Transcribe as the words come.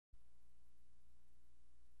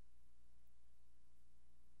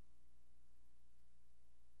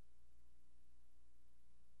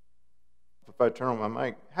If I turn on my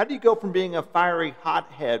mic, how do you go from being a fiery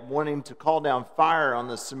hothead wanting to call down fire on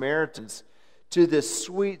the Samaritans to this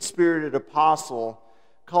sweet-spirited apostle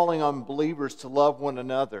calling on believers to love one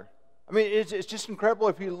another? I mean, it's just incredible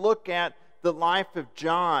if you look at the life of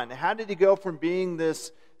John. How did he go from being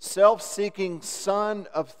this self-seeking son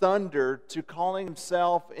of thunder to calling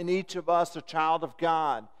himself and each of us a child of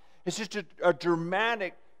God? It's just a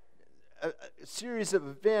dramatic series of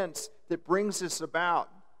events that brings this about.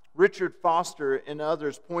 Richard Foster and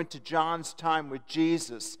others point to John's time with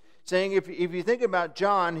Jesus, saying if you think about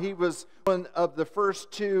John, he was one of the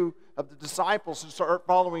first two of the disciples to start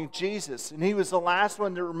following Jesus, and he was the last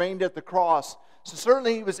one that remained at the cross. So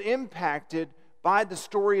certainly he was impacted by the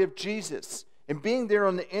story of Jesus, and being there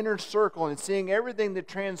on the inner circle and seeing everything that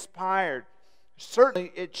transpired,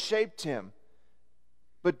 certainly it shaped him.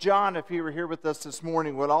 But John, if he were here with us this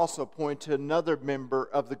morning, would also point to another member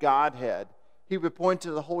of the Godhead. He would point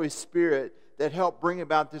to the Holy Spirit that helped bring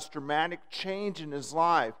about this dramatic change in his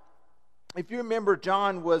life. If you remember,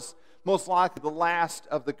 John was most likely the last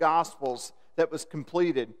of the Gospels that was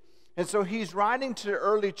completed. And so he's writing to the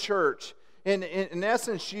early church. In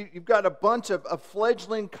essence, you've got a bunch of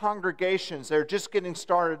fledgling congregations that are just getting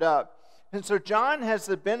started up. And so John has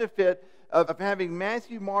the benefit of having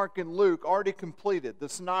Matthew, Mark, and Luke already completed, the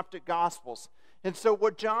synoptic Gospels. And so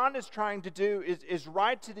what John is trying to do is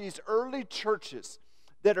write to these early churches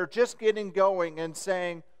that are just getting going and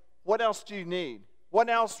saying, what else do you need? What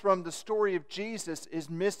else from the story of Jesus is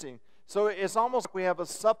missing? So it's almost like we have a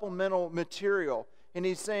supplemental material. And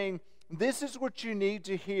he's saying, this is what you need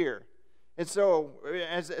to hear. And so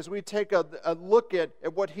as we take a look at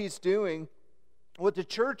what he's doing, what the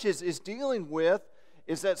church is dealing with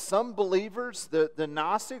is that some believers, the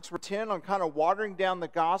Gnostics, were intent on kind of watering down the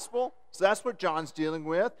gospel. So that's what John's dealing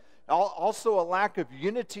with. Also a lack of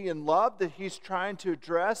unity and love that he's trying to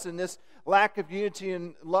address. And this lack of unity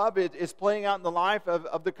and love is playing out in the life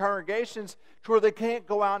of the congregations to where they can't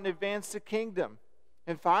go out and advance the kingdom.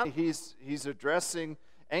 And finally, he's addressing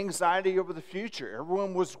anxiety over the future.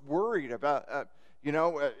 Everyone was worried about,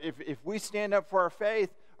 if we stand up for our faith,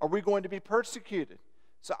 are we going to be persecuted?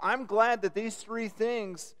 So I'm glad that these three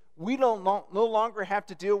things we no longer have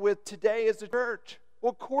to deal with today as a church.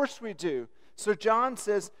 Well, of course we do. So John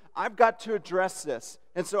says, I've got to address this.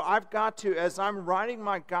 And so I've got to, as I'm writing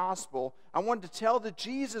my gospel, I want to tell the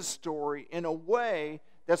Jesus story in a way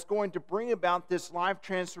that's going to bring about this life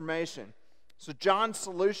transformation. So John's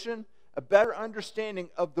solution, a better understanding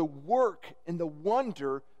of the work and the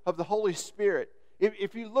wonder of the Holy Spirit.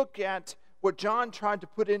 If you look at what John tried to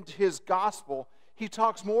put into his gospel, he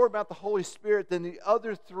talks more about the Holy Spirit than the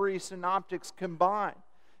other three synoptics combined.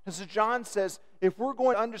 And so John says, if we're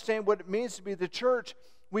going to understand what it means to be the church,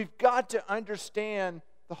 we've got to understand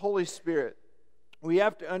the Holy Spirit. We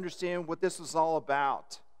have to understand what this is all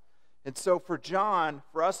about. And so for John,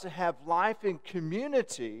 for us to have life in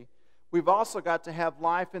community, we've also got to have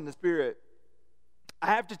life in the Spirit. I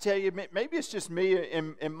have to tell you, maybe it's just me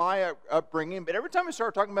in my upbringing, but every time we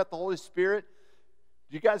start talking about the Holy Spirit,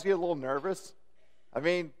 do you guys get a little nervous? I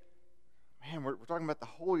mean, man, we're talking about the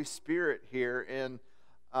Holy Spirit here, and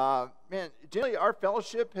generally our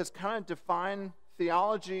fellowship has kind of defined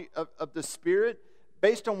theology of the Spirit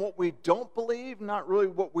based on what we don't believe, not really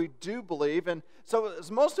what we do believe. And so as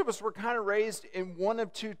most of us were kind of raised in one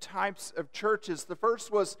of two types of churches. The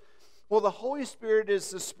first was, well, the Holy Spirit is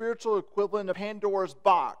the spiritual equivalent of Pandora's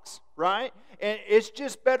box, right? And it's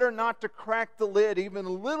just better not to crack the lid even a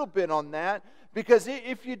little bit on that, because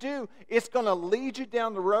if you do, it's going to lead you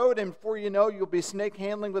down the road, and before you know, you'll be snake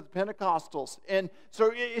handling with the Pentecostals. And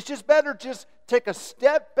so it's just better just take a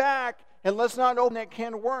step back and let's not open that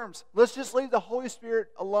can of worms. Let's just leave the Holy Spirit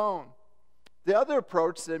alone. The other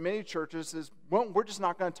approach that many churches is, well, we're just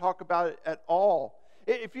not going to talk about it at all.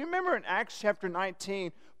 If you remember in Acts chapter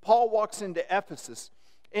 19, Paul walks into Ephesus,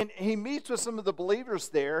 and he meets with some of the believers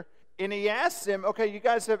there, and he asks them, okay, you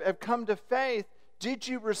guys have come to faith. Did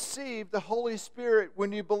you receive the Holy Spirit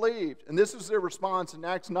when you believed? And this was their response in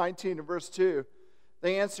Acts 19 and verse 2.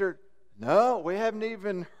 They answered, no, we haven't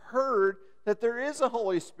even heard that there is a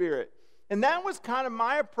Holy Spirit. And that was kind of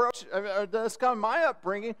my approach, that's kind of my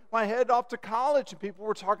upbringing when I headed off to college and people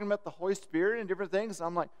were talking about the Holy Spirit and different things.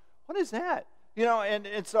 I'm like, what is that?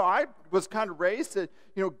 And so I was kind of raised that,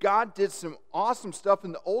 God did some awesome stuff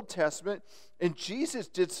in the Old Testament, and Jesus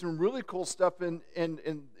did some really cool stuff in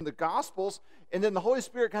the Gospels, and then the Holy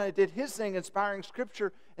Spirit kind of did his thing, inspiring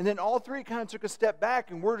Scripture, and then all three kind of took a step back,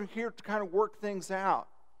 and we're here to kind of work things out.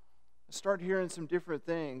 I started hearing some different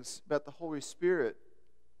things about the Holy Spirit.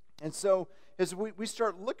 And so as we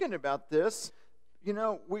start looking about this,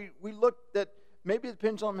 we look that maybe the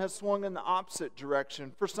pendulum has swung in the opposite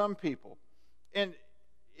direction for some people. And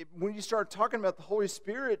when you start talking about the Holy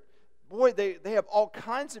Spirit, boy, they have all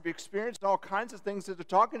kinds of experience and all kinds of things that they're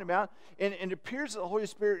talking about. And it appears that the Holy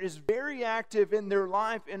Spirit is very active in their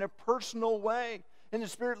life in a personal way. And the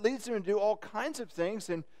Spirit leads them to do all kinds of things.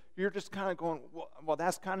 And you're just kind of going, well,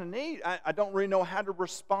 that's kind of neat. I don't really know how to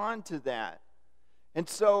respond to that. And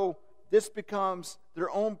so this becomes their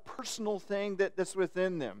own personal thing that's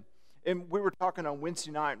within them. And we were talking on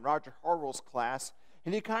Wednesday night in Roger Harwell's class,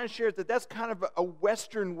 and he kind of shared that that's kind of a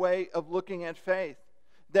Western way of looking at faith.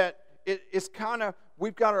 That it's kind of,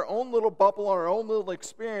 we've got our own little bubble, our own little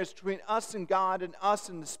experience between us and God and us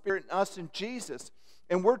and the Spirit and us and Jesus.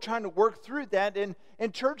 And we're trying to work through that, and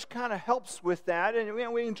church kind of helps with that. And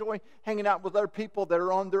we enjoy hanging out with other people that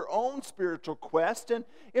are on their own spiritual quest. And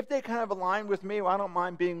if they kind of align with me, well, I don't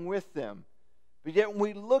mind being with them. But yet when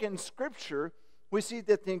we look in Scripture, we see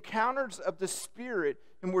that the encounters of the Spirit,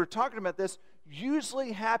 and we're talking about this,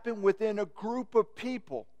 usually happen within a group of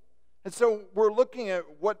people. And so we're looking at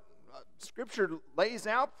what Scripture lays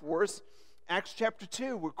out for us. Acts chapter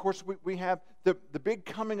 2, of course, we have the big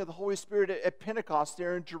coming of the Holy Spirit at Pentecost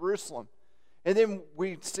there in Jerusalem. And then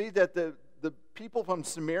we see that the people from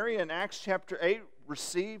Samaria in Acts chapter 8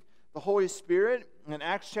 receive the Holy Spirit. In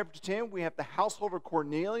Acts chapter 10, we have the household of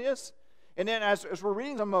Cornelius. And then as we're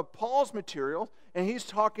reading some of Paul's material, and he's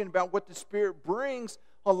talking about what the Spirit brings,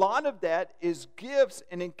 a lot of that is gifts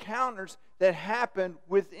and encounters that happen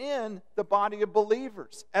within the body of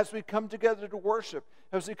believers. As we come together to worship,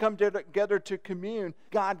 as we come together to commune,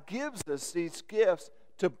 God gives us these gifts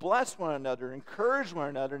to bless one another, encourage one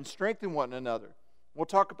another, and strengthen one another. We'll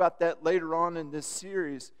talk about that later on in this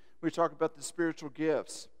series. We talk about the spiritual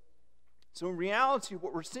gifts. So in reality,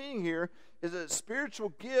 what we're seeing here is that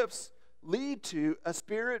spiritual gifts lead to a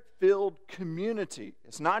Spirit-filled community.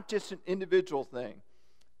 It's not just an individual thing.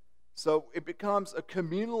 So it becomes a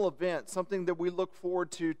communal event, something that we look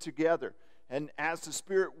forward to together, and as the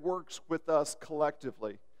Spirit works with us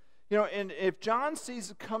collectively. You know, and if John sees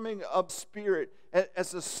the coming of Spirit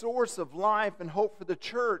as a source of life and hope for the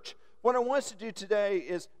church, what I want us to do today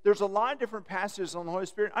is, there's a lot of different passages on the Holy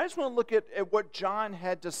Spirit. I just want to look at what John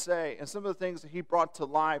had to say and some of the things that he brought to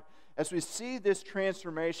life as we see this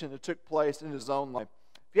transformation that took place in his own life.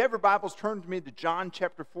 If you have your Bibles, turn to me to John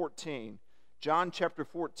chapter 14. John chapter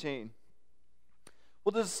 14.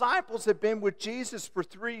 Well, the disciples had been with Jesus for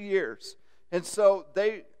 3 years. And so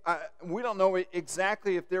we don't know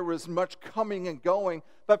exactly if there was much coming and going,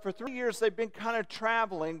 but for 3 years they've been kind of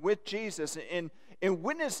traveling with Jesus and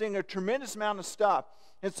witnessing a tremendous amount of stuff.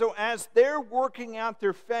 And so as they're working out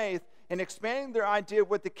their faith and expanding their idea of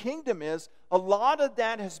what the kingdom is, a lot of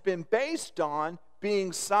that has been based on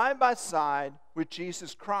being side by side with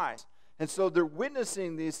Jesus Christ. And so they're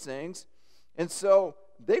witnessing these things. And so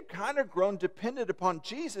they've kind of grown dependent upon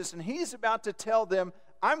Jesus, and he's about to tell them,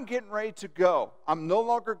 I'm getting ready to go. I'm no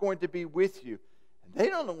longer going to be with you. And they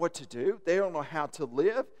don't know what to do. They don't know how to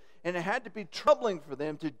live. And it had to be troubling for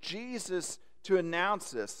them to Jesus to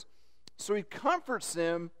announce this. So he comforts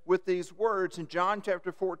them with these words in John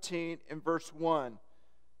chapter 14 and verse 1.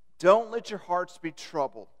 Don't let your hearts be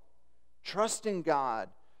troubled. Trust in God.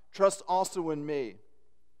 Trust also in me.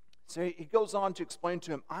 So he goes on to explain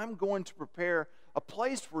to him, I'm going to prepare a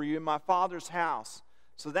place for you in my Father's house.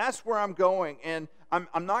 So that's where I'm going, and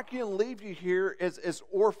I'm not going to leave you here as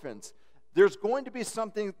orphans. There's going to be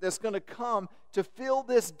something that's going to come to fill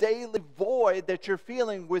this daily void that you're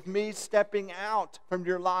feeling with me stepping out from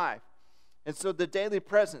your life. And so the daily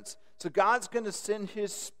presence. So God's going to send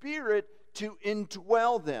His Spirit to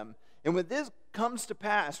indwell them. And when this comes to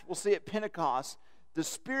pass, we'll see at Pentecost, the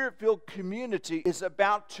Spirit-filled community is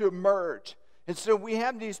about to emerge. And so we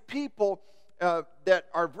have these people that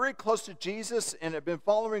are very close to Jesus and have been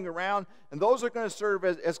following around, and those are going to serve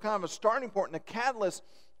as kind of a starting point and a catalyst.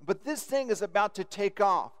 But this thing is about to take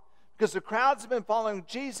off because the crowds have been following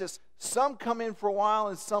Jesus. Some come in for a while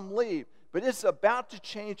and some leave. But it's about to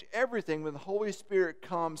change everything when the Holy Spirit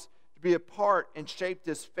comes to be a part and shape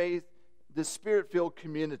this faith, this Spirit-filled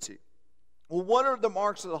community. Well, what are the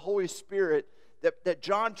marks of the Holy Spirit that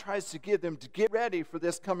John tries to give them to get ready for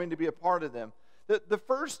this coming to be a part of them? The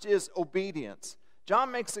first is obedience.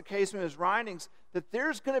 John makes the case in his writings that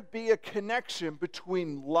there's going to be a connection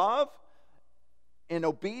between love and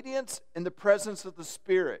obedience in the presence of the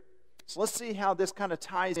Spirit. So let's see how this kind of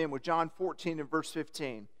ties in with John 14 and verse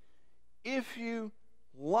 15. If you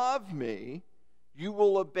love me, you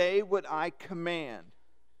will obey what I command.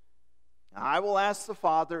 I will ask the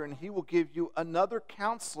Father, and He will give you another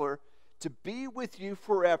counselor to be with you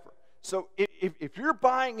forever. So if you're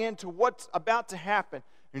buying into what's about to happen,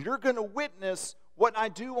 And you're going to witness what I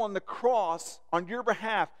do on the cross on your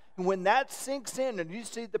behalf. And when that sinks in and you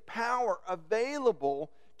see the power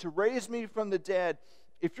available to raise me from the dead,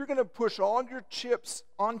 if you're going to push all your chips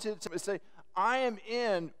onto it and say, I am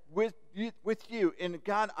in with you, and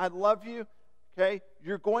God, I love you, okay,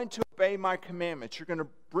 you're going to obey my commandments. You're going to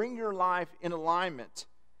bring your life in alignment.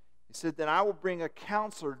 He said, then I will bring a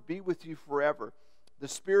counselor to be with you forever, the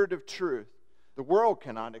Spirit of truth. The world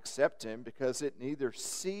cannot accept him because it neither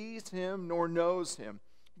sees him nor knows him.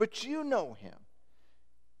 But you know him,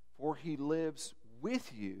 for he lives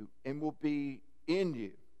with you and will be in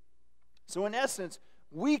you. So in essence,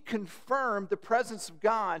 we confirm the presence of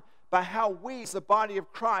God by how we, as the body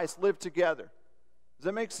of Christ, live together. Does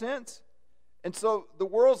that make sense? And so the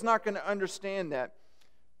world's not going to understand that.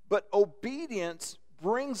 But obedience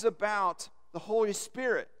brings about the Holy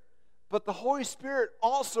Spirit. But the Holy Spirit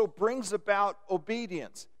also brings about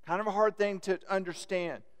obedience. Kind of a hard thing to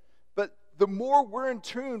understand. But the more we're in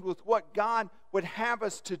tune with what God would have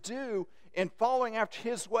us to do and following after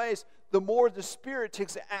His ways, the more the Spirit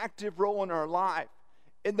takes an active role in our life.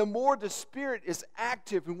 And the more the Spirit is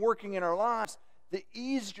active and working in our lives, the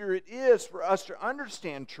easier it is for us to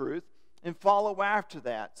understand truth and follow after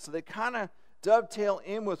that. So they kind of dovetail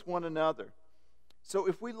in with one another. So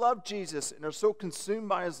if we love Jesus and are so consumed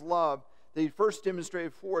by His love that He first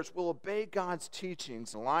demonstrated for us, we'll obey God's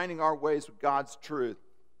teachings, aligning our ways with God's truth.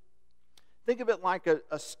 Think of it like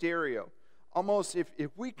a stereo. Almost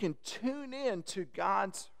if we can tune in to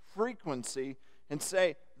God's frequency and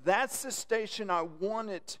say, that's the station I want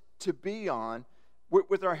it to be on,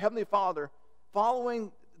 with our Heavenly Father,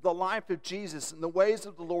 following the life of Jesus and the ways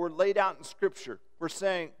of the Lord laid out in Scripture. We're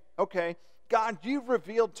saying, okay, God, you've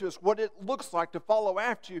revealed to us what it looks like to follow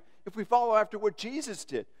after you if we follow after what Jesus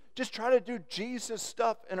did. Just try to do Jesus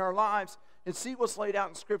stuff in our lives and see what's laid out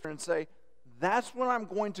in Scripture and say, that's what I'm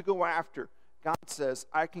going to go after. God says,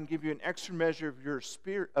 I can give you an extra measure of your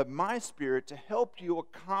spirit, of my Spirit, to help you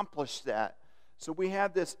accomplish that. So we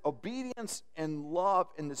have this obedience and love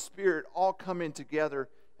in the Spirit all coming together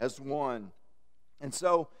as one. And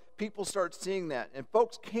so people start seeing that. And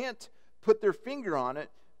folks can't put their finger on it,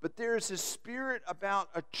 but there's this spirit about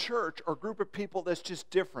a church or group of people that's just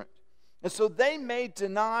different. And so they may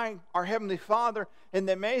deny our Heavenly Father, and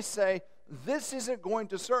they may say, this isn't going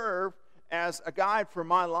to serve as a guide for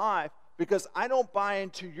my life because I don't buy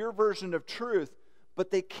into your version of truth. But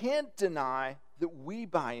they can't deny that we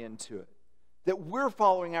buy into it, that we're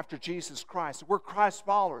following after Jesus Christ, that we're Christ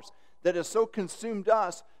followers, that has so consumed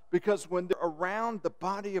us because when they're around the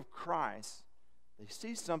body of Christ, they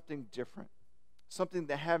see something different, something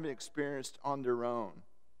they haven't experienced on their own.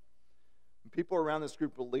 When people are around this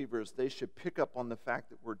group of believers, they should pick up on the fact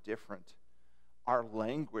that we're different. Our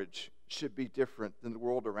language should be different than the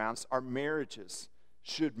world around us. Our marriages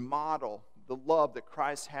should model the love that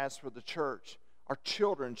Christ has for the church. Our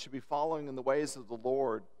children should be following in the ways of the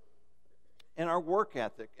Lord. And our work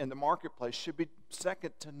ethic in the marketplace should be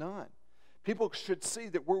second to none. People should see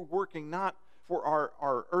that we're working not for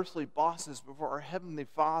our earthly bosses, but for our Heavenly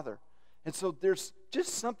Father. And so there's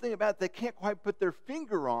just something about it they can't quite put their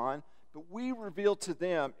finger on, but we reveal to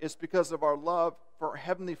them it's because of our love for our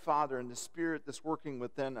Heavenly Father and the Spirit that's working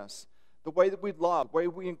within us. The way that we love, the way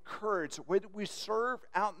we encourage, the way that we serve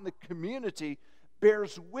out in the community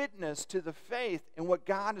bears witness to the faith and what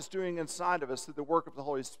God is doing inside of us through the work of the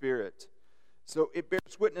Holy Spirit. So it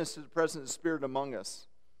bears witness to the presence of the Spirit among us.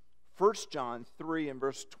 1 John 3 and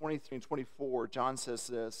verse 23 and 24, John says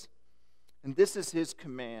this, and this is His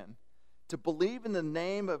command, to believe in the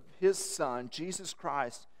name of His Son, Jesus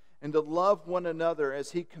Christ, and to love one another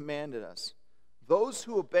as He commanded us. Those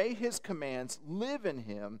who obey His commands live in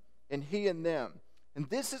Him, and He in them. And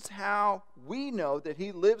this is how we know that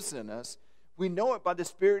He lives in us. We know it by the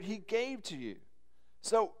Spirit He gave to you.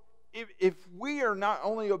 So if we are not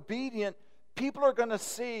only obedient, people are going to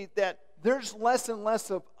see that there's less and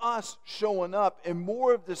less of us showing up and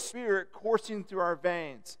more of the Spirit coursing through our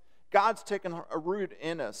veins. God's taken a root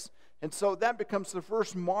in us. And so that becomes the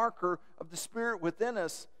first marker of the Spirit within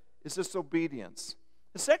us is this obedience.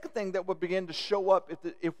 The second thing that will begin to show up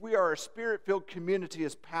if we are a Spirit-filled community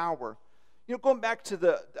is power. You know, going back to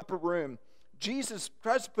the upper room, Jesus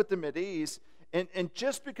tries to put them at ease. And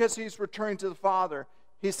just because He's returning to the Father,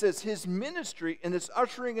 He says His ministry and this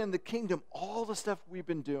ushering in the kingdom, all the stuff we've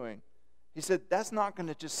been doing, He said, that's not going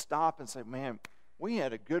to just stop and say, man, we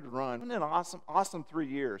had a good run. Wasn't it awesome 3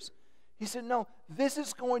 years? He said, no, this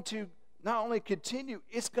is going to not only continue,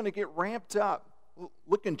 it's going to get ramped up.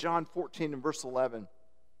 Look in John 14 and verse 11.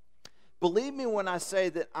 Believe me when I say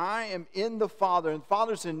that I am in the Father and the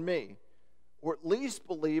Father's in me. or at least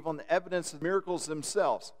believe on the evidence of miracles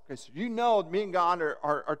themselves. Okay, so you know me and God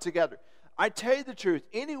are together. I tell you the truth,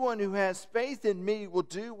 anyone who has faith in me will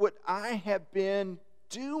do what I have been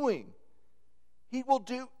doing. He will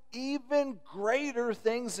do even greater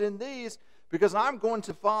things than these, because I'm going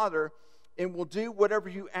to the Father and will do whatever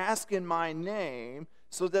you ask in my name,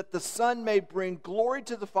 so that the Son may bring glory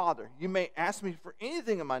to the Father. You may ask me for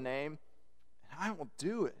anything in my name, and I will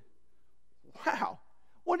do it. Wow.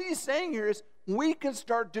 What he's saying here is we can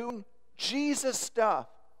start doing Jesus stuff.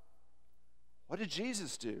 What did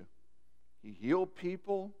Jesus do? He healed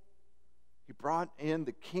people. He brought in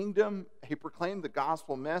the kingdom. He proclaimed the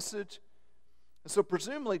gospel message. And so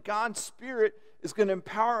presumably God's Spirit is going to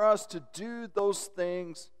empower us to do those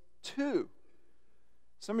things too.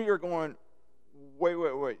 Some of you are going,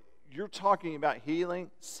 wait. You're talking about healing?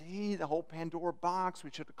 See, the whole Pandora box. We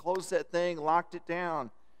should have closed that thing, locked it down.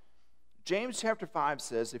 James chapter 5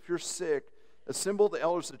 says, if you're sick, assemble the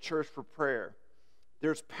elders of the church for prayer.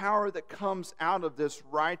 There's power that comes out of this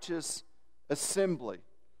righteous assembly.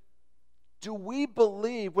 Do we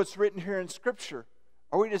believe what's written here in Scripture?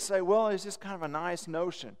 Or we just say, well, it's just kind of a nice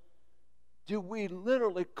notion? Do we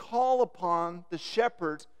literally call upon the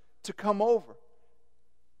shepherds to come over?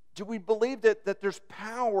 Do we believe that there's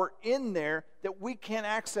power in there that we can't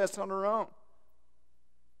access on our own?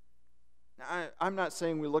 Now, I'm not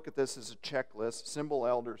saying we look at this as a checklist. Assemble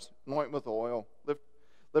elders, anoint with oil,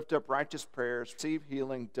 lift up righteous prayers, receive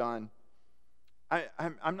healing, done.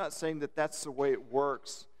 I'm not saying that that's the way it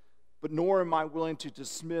works, but nor am I willing to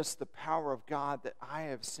dismiss the power of God that I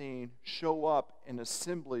have seen show up in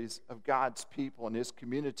assemblies of God's people in His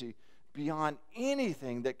community beyond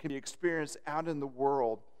anything that can be experienced out in the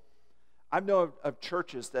world. I know of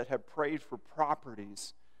churches that have prayed for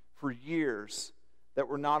properties for years that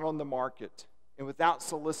were not on the market, and without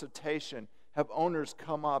solicitation have owners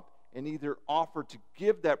come up and either offer to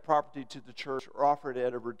give that property to the church or offer it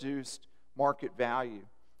at a reduced market value.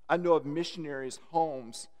 I know of missionaries'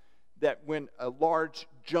 homes that when a large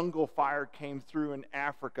jungle fire came through in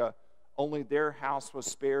Africa, only their house was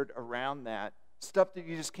spared around that. Stuff that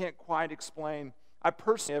you just can't quite explain. I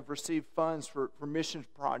personally have received funds for mission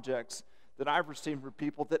projects that I've received from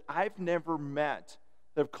people that I've never met,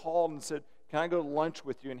 that have called and said, can I go to lunch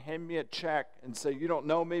with you, and hand me a check and say, you don't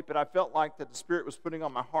know me, but I felt like that the Spirit was putting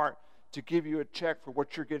on my heart to give you a check for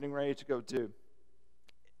what you're getting ready to go do.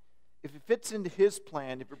 If it fits into His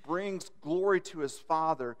plan, if it brings glory to His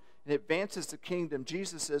Father and advances the kingdom,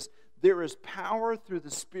 Jesus says there is power through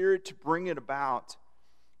the Spirit to bring it about.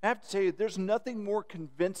 I have to tell you, there's nothing more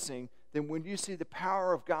convincing than when you see the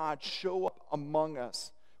power of God show up among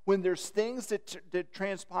us. When there's things that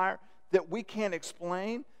transpire that we can't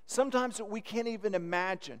explain, sometimes that we can't even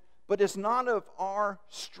imagine, but it's not of our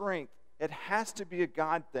strength. It has to be a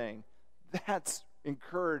God thing. That's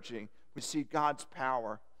encouraging. We see God's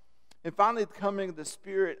power. And finally, the coming of the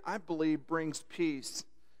Spirit, I believe, brings peace.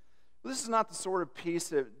 This is not the sort of peace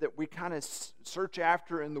that we kind of search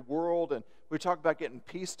after in the world, and we talk about getting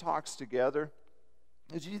peace talks together.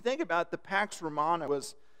 As you think about it, the Pax Romana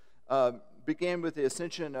began with the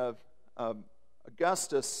ascension of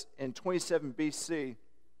Augustus in 27 BC,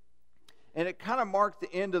 and it kind of marked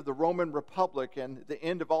the end of the Roman Republic and the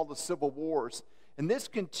end of all the civil wars. And this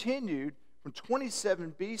continued from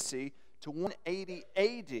 27 BC to 180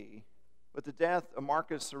 AD with the death of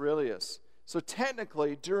Marcus Aurelius. So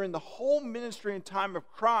technically, during the whole ministry and time of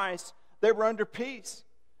Christ, they were under peace.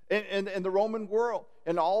 In the Roman world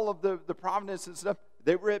and all of the provinces and stuff,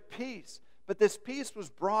 they were at peace. But this peace was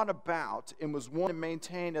brought about and was won and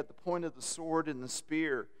maintained at the point of the sword and the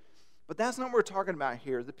spear. But that's not what we're talking about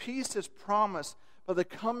here. The peace that's promised by the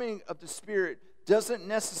coming of the Spirit doesn't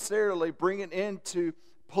necessarily bring an end to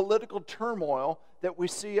political turmoil that we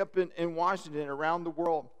see up in Washington, around the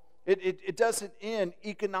world. It doesn't end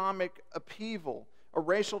economic upheaval or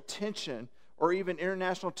racial tension or even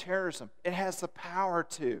international terrorism. It has the power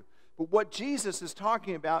to. But what Jesus is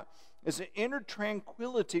talking about is an inner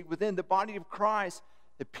tranquility within the body of Christ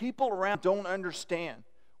that people around don't understand.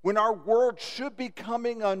 When our world should be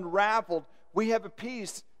coming unraveled, we have a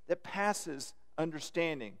peace that passes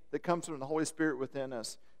understanding, that comes from the Holy Spirit within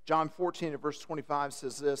us. John 14 and verse 25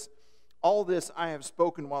 says this, all this I have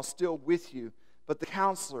spoken while still with you, but the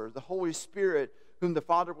Counselor, the Holy Spirit, whom the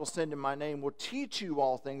Father will send in my name, will teach you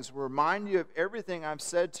all things, will remind you of everything I've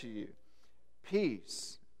said to you.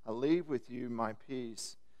 Peace, I leave with you my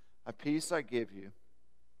peace. A peace I give you.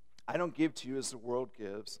 I don't give to you as the world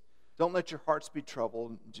gives. Don't let your hearts be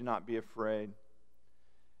troubled. Do not be afraid.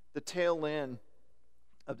 The tail end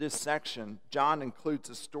of this section, John includes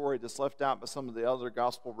a story that's left out by some of the other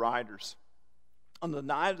gospel writers. On the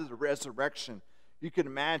night of the resurrection, you can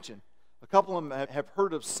imagine, a couple of them have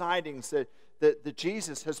heard of sightings that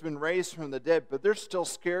Jesus has been raised from the dead, but they're still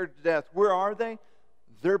scared to death. Where are they?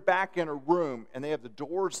 They're back in a room, and they have the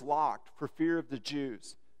doors locked for fear of the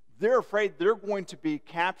Jews. They're afraid they're going to be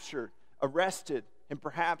captured, arrested, and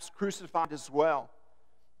perhaps crucified as well.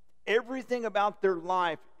 Everything about their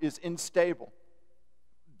life is unstable.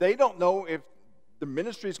 They don't know if the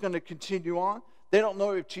ministry is going to continue on. They don't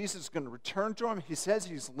know if Jesus is going to return to them. He says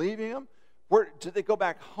he's leaving them. Do they go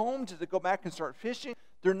back home? Do they go back and start fishing?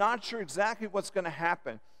 They're not sure exactly what's going to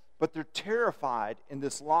happen, but they're terrified in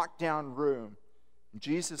this lockdown room. And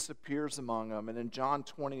Jesus appears among them, and in John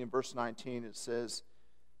 20 and verse 19 it says,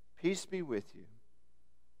 "Peace be with you."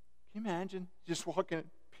 Can you imagine? Just walking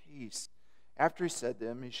in peace. After he said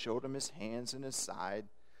them, he showed them his hands and his side.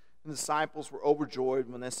 And the disciples were overjoyed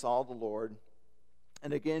when they saw the Lord.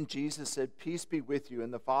 And again, Jesus said, "Peace be with you,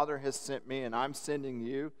 and the Father has sent me, and I'm sending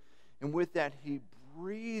you." And with that, he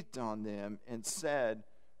breathed on them and said,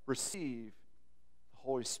 "Receive the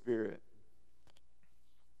Holy Spirit."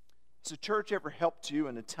 Has the church ever helped you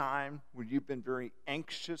in a time when you've been very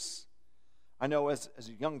anxious? I know as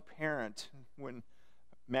a young parent, when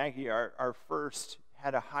Maggie, our first,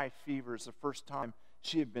 had a high fever, it's the first time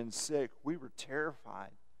she had been sick, we were terrified.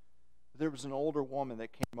 There was an older woman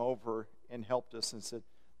that came over and helped us and said,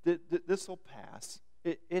 "This will pass.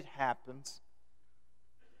 It happens."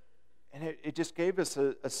 And it just gave us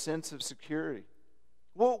a sense of security.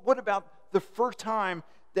 Well, what about the first time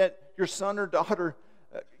that your son or daughter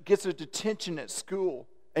gets a detention at school,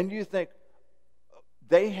 and you think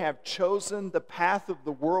they have chosen the path of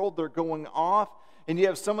the world, they're going off, and you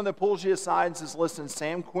have someone that pulls you aside and says, "Listen,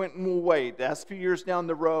 Sam Quentin will wait. That's a few years down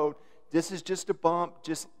the road. This is just a bump.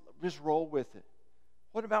 Just roll with it."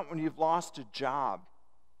 What about when you've lost a job?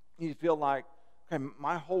 You feel like, okay,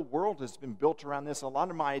 my whole world has been built around this, a lot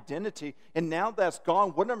of my identity, and now that's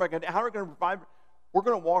gone. What am I going to do? How are we going to provide? We're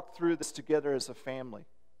going to walk through this together as a family.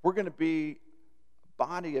 We're going to be a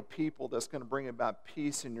body of people that's going to bring about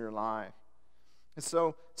peace in your life. And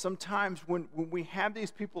so sometimes when we have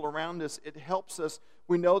these people around us, it helps us.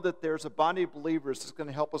 We know that there's a body of believers that's going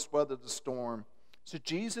to help us weather the storm. So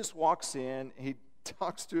Jesus walks in, he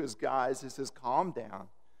talks to his guys, he says, "Calm down,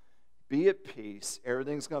 be at peace,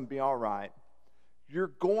 everything's going to be all right. You're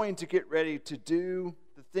going to get ready to do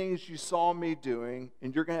the things you saw me doing,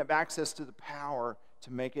 and you're going to have access to the power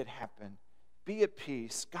to make it happen. Be at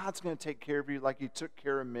peace. God's going to take care of you like he took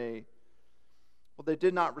care of me." Well, they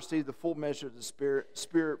did not receive the full measure of the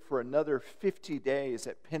Spirit for another 50 days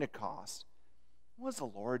at Pentecost. What does the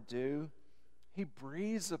Lord do? He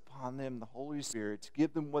breathes upon them the Holy Spirit to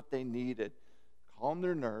give them what they needed, calm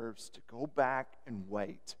their nerves, to go back and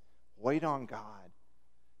wait. Wait on God.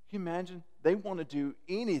 Can you imagine? They want to do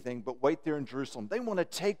anything but wait there in Jerusalem. They want to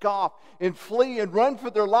take off and flee and run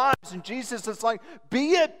for their lives. And Jesus is like,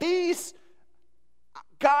 "Be at peace.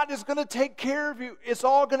 God is going to take care of you. It's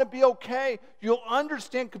all going to be okay. You'll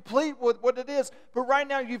understand complete what it is. But right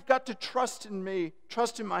now, you've got to trust in me.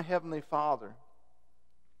 Trust in my Heavenly Father."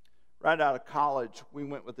 Right out of college, we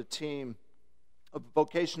went with a team of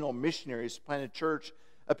vocational missionaries to plant a church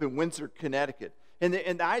up in Windsor, Connecticut. And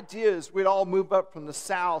the idea is we'd all move up from the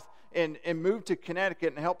south and move to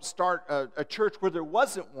Connecticut and help start a church where there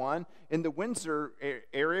wasn't one in the Windsor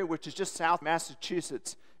area, which is just south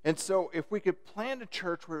Massachusetts. And so if we could plant a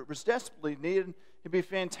church where it was desperately needed, it'd be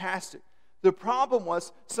fantastic. The problem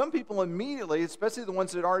was some people immediately, especially the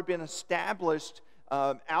ones that had already been established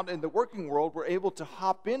out in the working world, were able to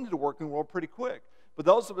hop into the working world pretty quick. But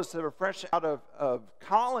those of us that were fresh out of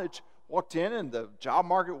college walked in, and the job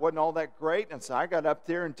market wasn't all that great. And so I got up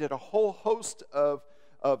there and did a whole host of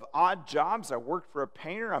odd jobs. I worked for a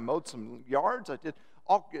painter. I mowed some yards. I did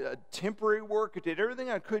all temporary work. I did everything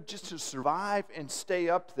I could just to survive and stay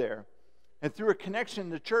up there. And through a connection in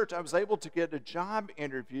the church, I was able to get a job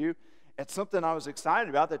interview at something I was excited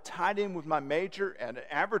about that tied in with my major at an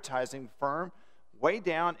advertising firm way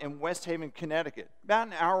down in West Haven, Connecticut. About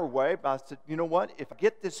an hour away, but I said, you know what? If I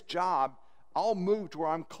get this job, I'll move to where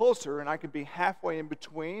I'm closer and I can be halfway in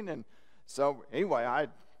between. And so anyway, I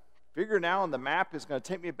figured out on the map it's going to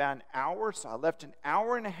take me about an hour. So I left an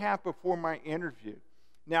hour and a half before my interview.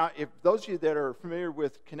 Now, if those of you that are familiar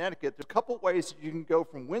with Connecticut, there's a couple ways you can go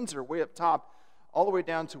from Windsor way up top all the way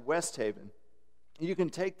down to West Haven. You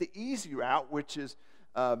can take the easy route, which is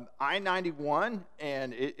I-91,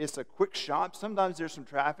 and it's a quick shot. Sometimes there's some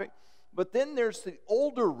traffic. But then there's the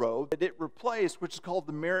older road that it replaced, which is called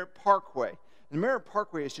the Merritt Parkway. The Merritt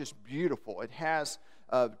Parkway is just beautiful. It has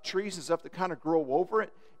trees and stuff that kind of grow over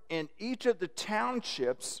it. And each of the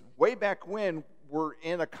townships, way back when, were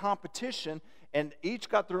in a competition, and each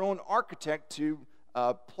got their own architect to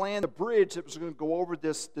plan the bridge that was going to go over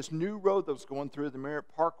this new road that was going through the Merritt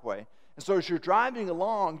Parkway. And so as you're driving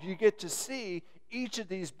along, you get to see each of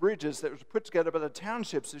these bridges that was put together by the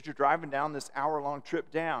townships as you're driving down this hour-long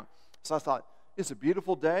trip down. So I thought, it's a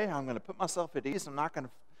beautiful day. I'm going to put myself at ease. I'm not going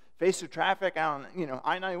to face the traffic on,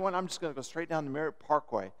 I-91. I'm just going to go straight down the Merritt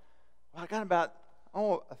Parkway. Well, I got about,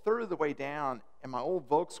 a third of the way down, and my old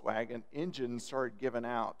Volkswagen engine started giving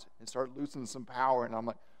out and started losing some power. And I'm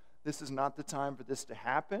like, this is not the time for this to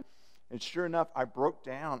happen. And sure enough, I broke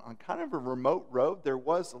down on kind of a remote road. There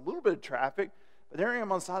was a little bit of traffic, but there I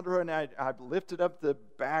am on the side of the road, and I lifted up the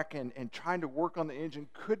back and trying to work on the engine,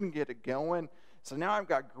 couldn't get it going. So now I've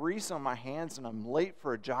got grease on my hands, and I'm late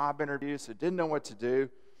for a job interview, so didn't know what to do.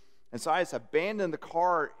 And so I just abandoned the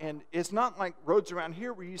car, and it's not like roads around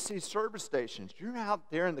here where you see service stations. You're out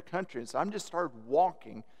there in the country, and so I just started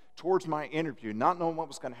walking towards my interview, not knowing what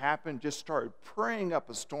was going to happen, just started praying up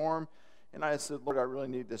a storm. And I said, Lord, I really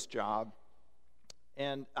need this job.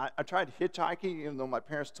 And I tried hitchhiking, even though my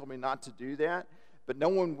parents told me not to do that. But no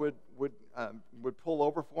one would pull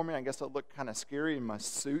over for me. I guess I looked kind of scary in my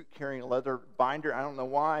suit, carrying a leather binder. I don't know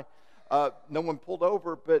why. No one pulled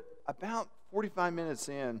over. But about 45 minutes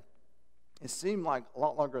in, it seemed like a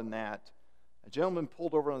lot longer than that, a gentleman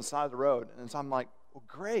pulled over on the side of the road. And so I'm like, well,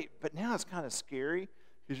 great. But now it's kind of scary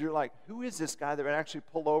because you're like, who is this guy that would actually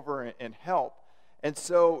pull over and help? And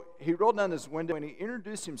so he rolled down his window, and he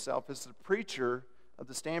introduced himself as the preacher of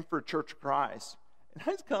the Stanford Church of Christ. And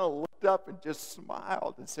I just kind of looked up and just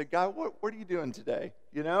smiled and said, God, what are you doing today?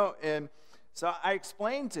 And so I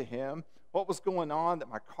explained to him what was going on, that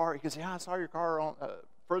my car, he goes, yeah, I saw your car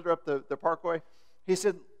further up the parkway. He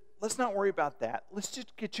said, let's not worry about that. Let's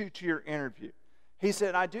just get you to your interview. He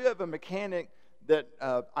said, I do have a mechanic that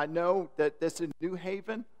I know that's in New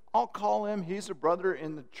Haven. I'll call him. He's a brother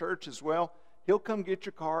in the church as well. He'll come get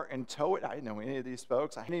your car and tow it. I didn't know any of these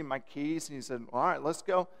folks. I handed him my keys, and he said, all right, let's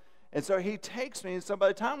go. And so he takes me, and so by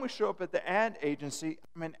the time we show up at the ad agency,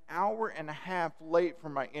 I'm an hour and a half late for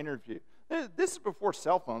my interview. This is before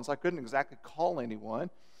cell phones. I couldn't exactly call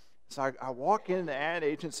anyone. So I walk into the ad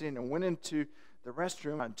agency, and I went into the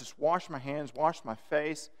restroom. I just washed my hands, washed my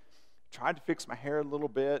face, tried to fix my hair a little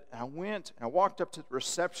bit. And I walked up to the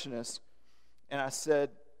receptionist, and I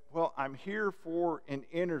said, well, I'm here for an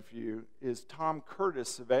interview. Is Tom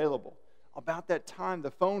Curtis available? About that time,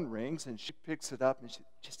 the phone rings, and she picks it up, and she said,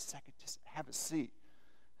 just a second, just have a seat.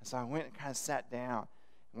 And so I went and kind of sat down.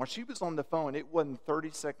 And while she was on the phone, it wasn't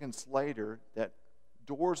 30 seconds later that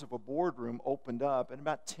doors of a boardroom opened up, and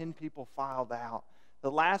about 10 people filed out.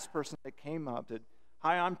 The last person that came up said,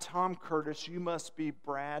 hi, I'm Tom Curtis. You must be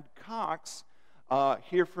Brad Cox,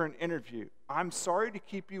 here for an interview. I'm sorry to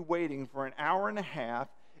keep you waiting for an hour and a half.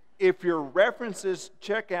 If your references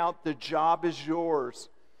check out, the job is yours.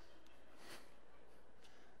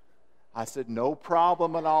 I said, no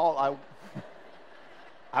problem at all.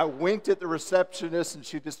 I winked at the receptionist, and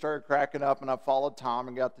she just started cracking up, and I followed Tom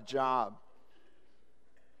and got the job.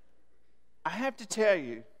 I have to tell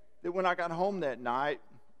you that when I got home that night,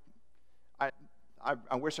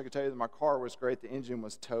 I wish I could tell you that my car was great. The engine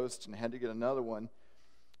was toast, and I had to get another one.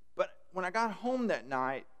 But when I got home that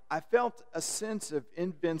night, I felt a sense of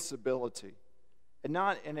invincibility, and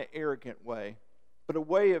not in an arrogant way, but a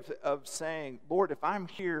way of saying, Lord, if I'm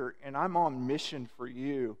here and I'm on mission for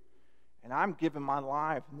you, and I'm giving my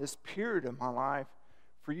life in this period of my life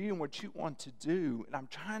for you and what you want to do, and I'm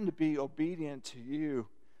trying to be obedient to you,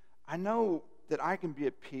 I know that I can be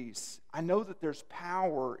at peace. I know that there's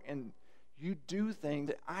power in you do things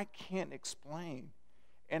that I can't explain.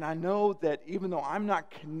 And I know that even though I'm not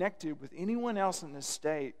connected with anyone else in this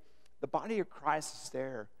state, the body of Christ is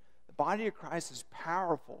there. The body of Christ is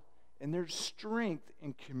powerful, and there's strength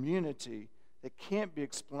in community that can't be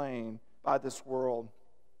explained by this world.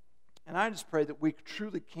 And I just pray that we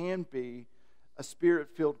truly can be a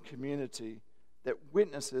spirit-filled community that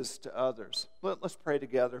witnesses to others. Let's pray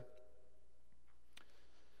together.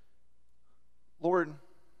 Lord,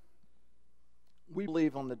 we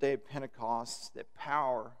believe on the day of Pentecost that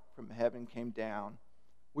power from heaven came down.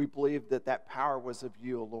 We believe that that power was of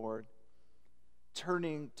you, O Lord,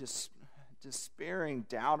 turning despairing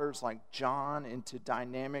doubters like John into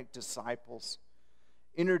dynamic disciples,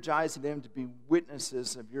 energizing them to be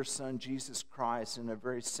witnesses of your Son, Jesus Christ, in a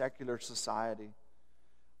very secular society.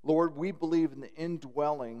 Lord, we believe in the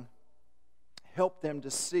indwelling. Help them to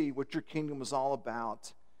see what your kingdom was all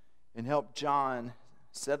about, and help John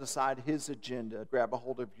set aside his agenda, grab a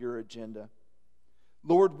hold of your agenda.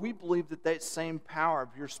 Lord, we believe that that same power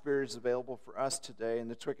of your Spirit is available for us today in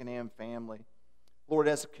the Twickenham family. Lord,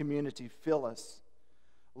 as a community, fill us.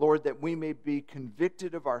 Lord, that we may be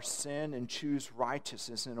convicted of our sin and choose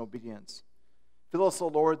righteousness and obedience. Fill us, O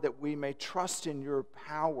Lord, that we may trust in your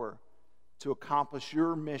power to accomplish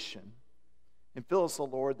your mission. And fill us, O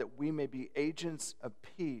Lord, that we may be agents of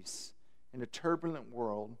peace in a turbulent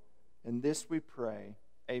world. And this we pray.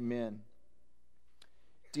 Amen.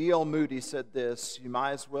 D.L. Moody said this: you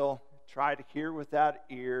might as well try to hear without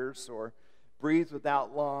ears or breathe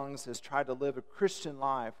without lungs as try to live a Christian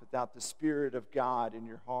life without the Spirit of God in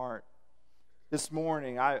your heart. This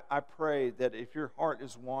morning, I pray that if your heart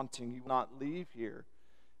is wanting, you will not leave here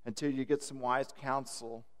until you get some wise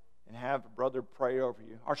counsel and have a brother pray over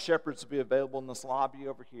you. Our shepherds will be available in this lobby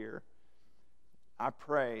over here. I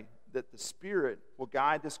pray that the Spirit will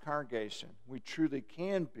guide this congregation. We truly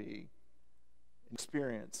can be and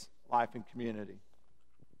experience life in community.